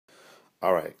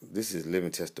All right, this is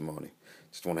living testimony.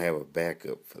 Just want to have a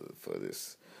backup for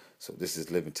this. So this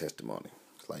is living testimony.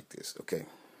 It's like this, okay?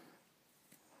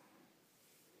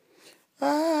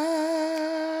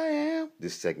 I am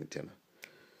this second tenor.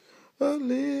 A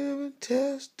living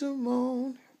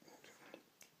testimony.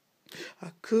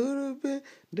 I could have been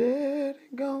dead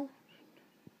and gone,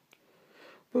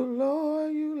 but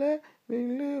Lord, you let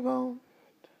me live on.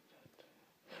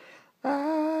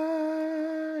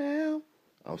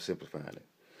 I'm simplifying it.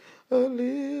 A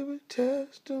living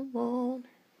testimony.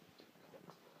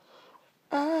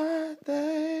 I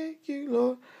thank you,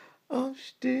 Lord, I'm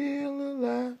still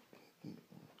alive.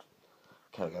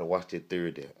 Kind of gotta watch that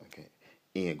third there. Okay,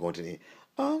 end going to the end.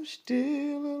 I'm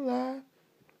still alive.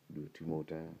 Do it 2 more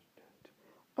times.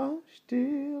 I'm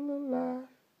still alive.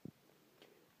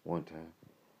 1 time.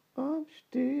 I'm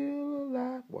still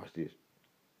alive. Watch this.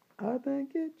 I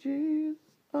thank you, Jesus.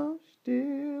 I'm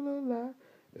still alive.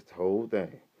 That's the whole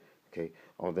thing. Okay.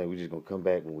 Only thing, we're just gonna come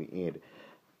back when we end it.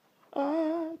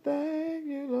 I thank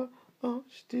you, Lord. I'm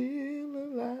still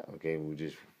alive. Okay, we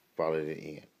just follow the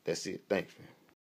end. That's it. Thanks, man.